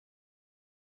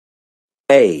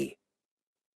A.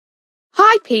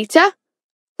 Hi, Peter.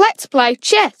 Let's play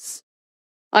chess.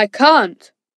 I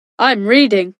can't. I'm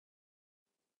reading.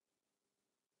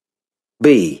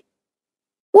 B.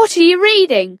 What are you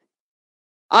reading?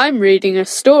 I'm reading a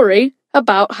story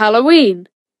about Halloween.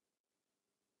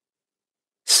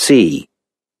 C.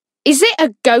 Is it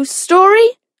a ghost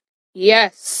story?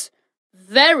 Yes.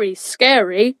 Very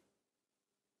scary.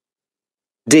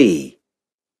 D.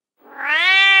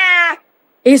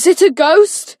 Is it a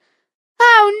ghost?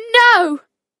 Oh no!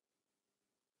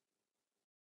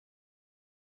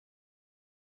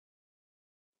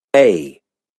 A.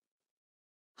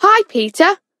 Hi,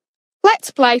 Peter.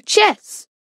 Let's play chess.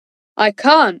 I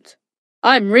can't.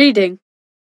 I'm reading.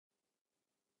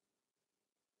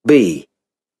 B.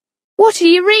 What are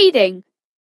you reading?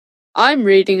 I'm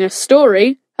reading a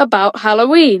story about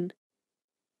Halloween.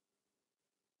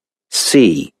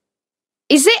 C.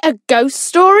 Is it a ghost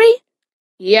story?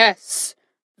 Yes.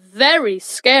 Very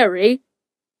scary.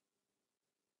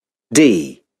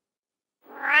 D.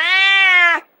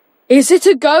 Is it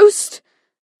a ghost?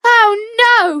 Oh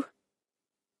no!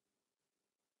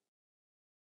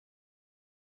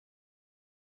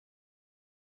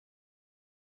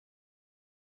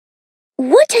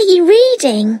 What are you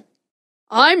reading?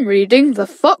 I'm reading The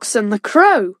Fox and the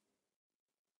Crow.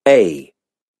 A.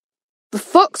 The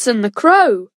Fox and the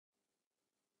Crow.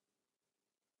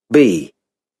 B.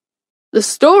 The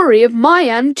story of my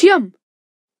Aunt Jum.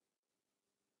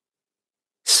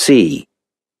 C.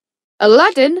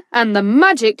 Aladdin and the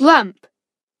Magic Lamp.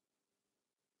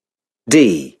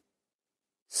 D.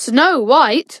 Snow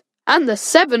White and the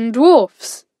Seven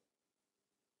Dwarfs.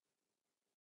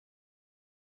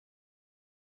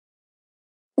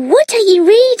 What are you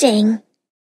reading?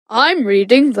 I'm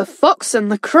reading The Fox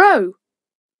and the Crow.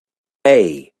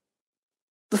 A.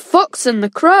 The Fox and the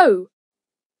Crow.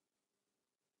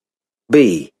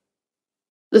 B.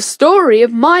 The story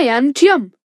of my Aunt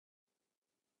Jum.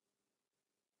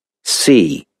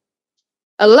 C.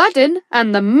 Aladdin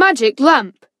and the Magic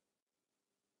Lamp.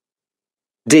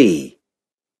 D.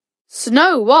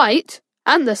 Snow White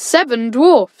and the Seven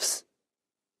Dwarfs.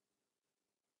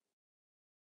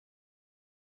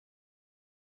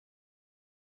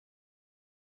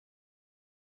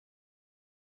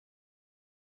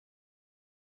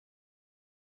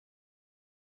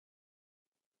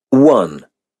 One.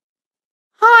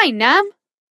 Hi, Nam.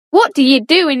 What do you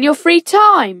do in your free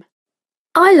time?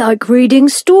 I like reading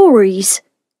stories.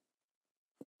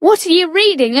 What are you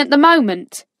reading at the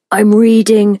moment? I'm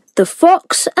reading The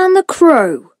Fox and the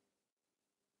Crow.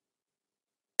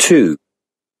 2.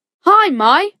 Hi,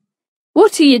 Mai.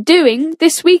 What are you doing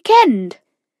this weekend?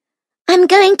 I'm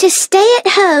going to stay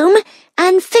at home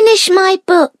and finish my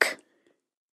book.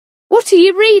 What are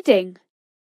you reading?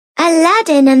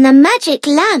 Aladdin and the Magic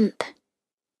Lamp.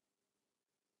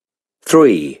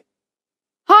 3.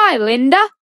 Hi, Linda.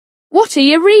 What are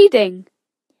you reading?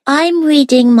 I'm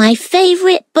reading my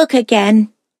favourite book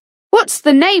again. What's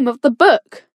the name of the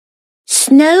book?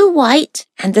 Snow White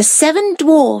and the Seven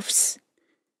Dwarfs.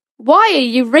 Why are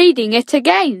you reading it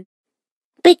again?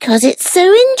 Because it's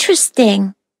so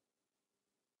interesting.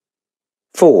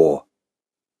 4.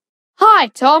 Hi,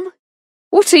 Tom.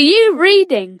 What are you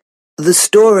reading? The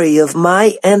story of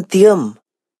my Aunt Jum.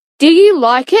 Do you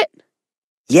like it?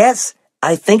 Yes,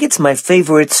 I think it's my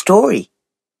favorite story.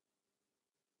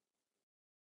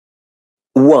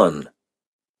 1.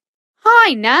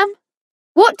 Hi, Nam.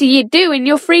 What do you do in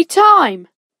your free time?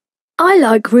 I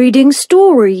like reading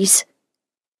stories.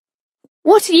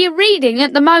 What are you reading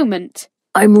at the moment?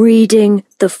 I'm reading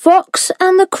The Fox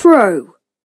and the Crow.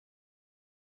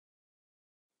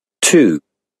 2.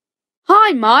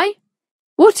 Hi, Mai.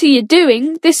 What are you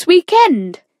doing this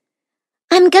weekend?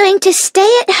 I'm going to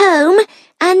stay at home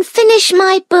and finish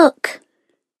my book.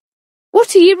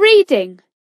 What are you reading?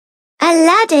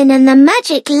 Aladdin and the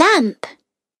Magic Lamp.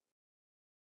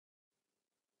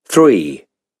 3.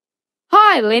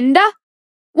 Hi, Linda.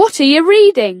 What are you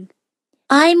reading?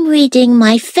 I'm reading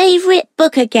my favourite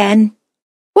book again.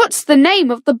 What's the name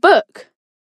of the book?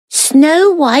 Snow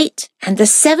White and the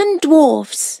Seven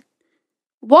Dwarfs.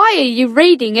 Why are you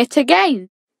reading it again?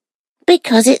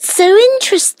 Because it's so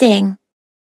interesting.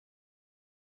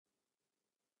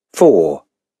 4.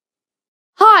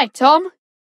 Hi, Tom.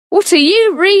 What are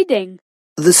you reading?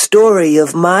 The story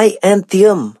of my Aunt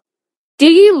Jum. Do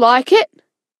you like it?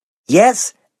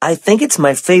 Yes, I think it's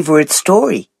my favorite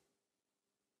story.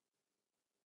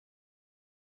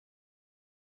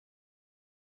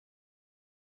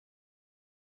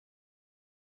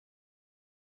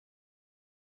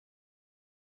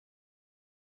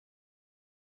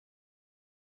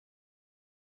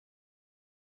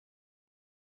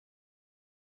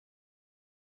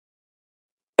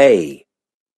 A.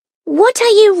 What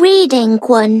are you reading,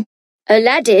 Kwon?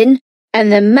 Aladdin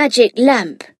and the Magic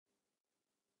Lamp.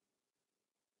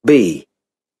 B.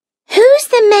 Who's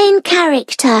the main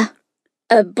character?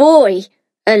 A boy,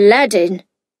 Aladdin.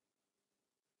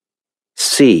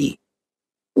 C.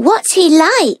 What's he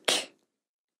like?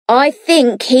 I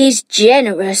think he's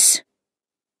generous.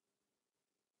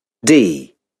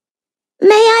 D.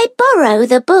 May I borrow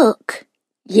the book?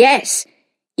 Yes,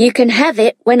 you can have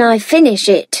it when I finish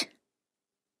it.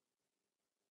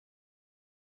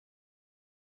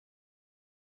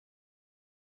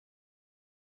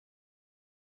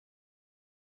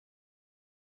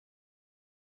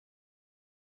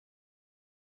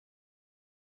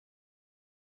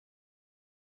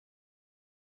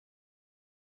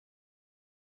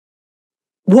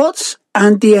 What's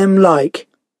Andy M like?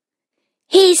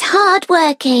 He's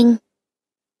hard-working.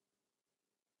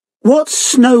 What's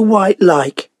Snow White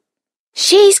like?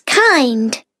 She's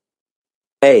kind.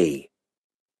 A.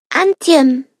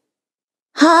 Antium.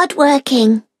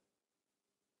 Hard-working.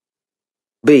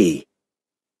 B.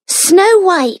 Snow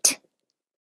White.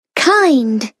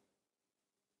 Kind.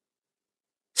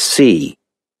 C.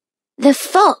 The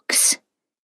fox.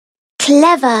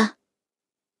 Clever.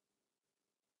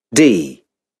 D.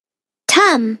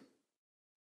 Tam.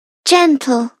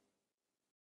 Gentle.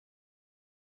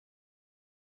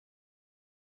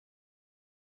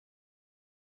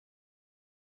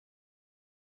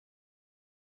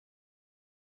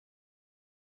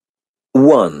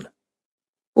 One.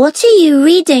 What are you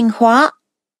reading, Hua?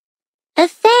 A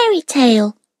fairy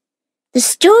tale. The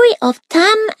story of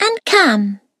Tam and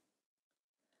Cam.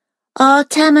 Are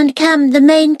Tam and Cam the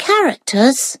main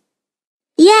characters?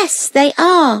 Yes, they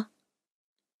are.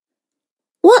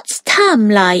 What's Tam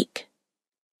like?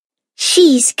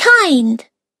 She's kind.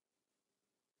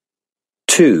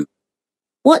 2.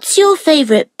 What's your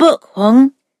favourite book,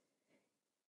 Hong?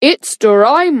 It's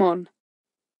Doraemon.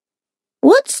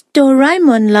 What's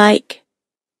Doraemon like?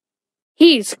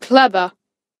 He's clever.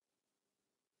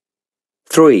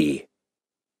 3.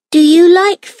 Do you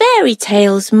like fairy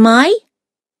tales, Mai?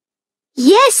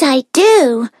 Yes, I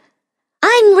do.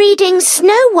 I'm reading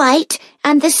Snow White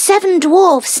and the Seven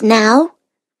Dwarfs now.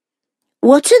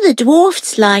 What are the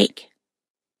dwarfs like?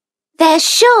 They're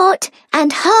short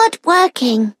and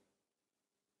hard-working.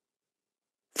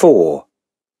 4.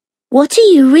 What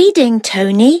are you reading,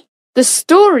 Tony? The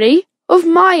story of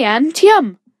my Aunt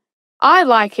Yum. I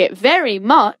like it very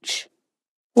much.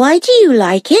 Why do you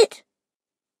like it?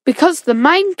 Because the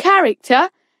main character,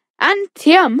 Aunt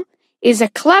Yum, is a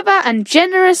clever and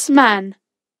generous man.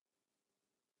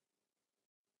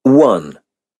 1.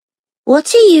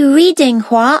 What are you reading,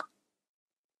 Hua?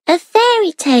 A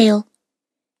fairy tale.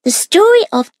 The story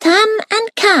of Tam and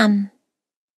Cam.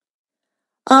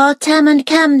 Are Tam and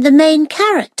Cam the main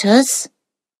characters?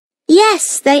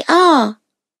 Yes, they are.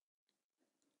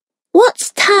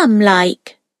 What's Tam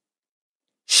like?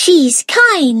 She's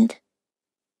kind.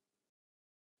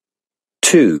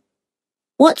 2.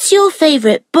 What's your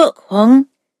favourite book, Hong?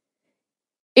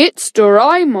 It's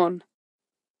Doraemon.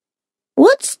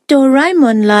 What's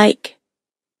Doraemon like?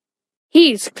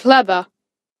 He's clever.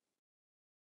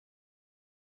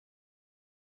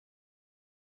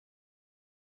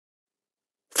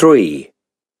 3.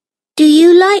 Do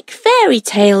you like fairy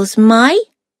tales, Mai?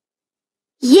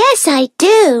 Yes, I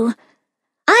do.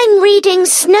 I'm reading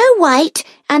Snow White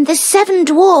and the Seven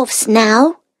Dwarfs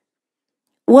now.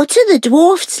 What are the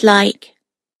dwarfs like?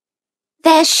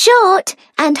 They're short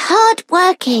and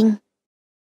hard-working.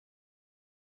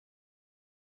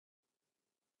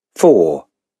 4.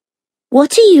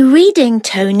 What are you reading,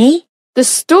 Tony? The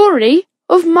story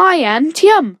of my Aunt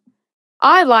Yum.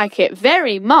 I like it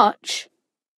very much.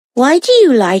 Why do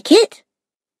you like it?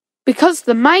 Because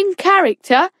the main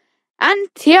character,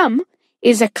 Aunt Yum,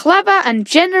 is a clever and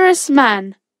generous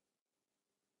man.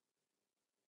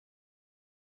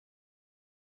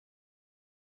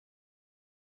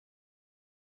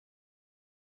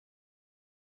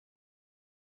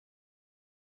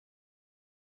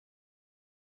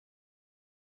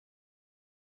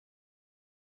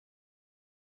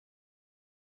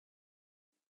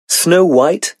 Snow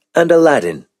White and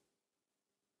Aladdin.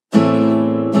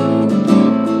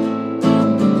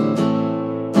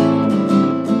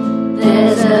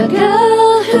 There's a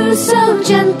girl who's so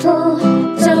gentle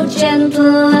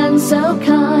and so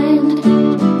kind.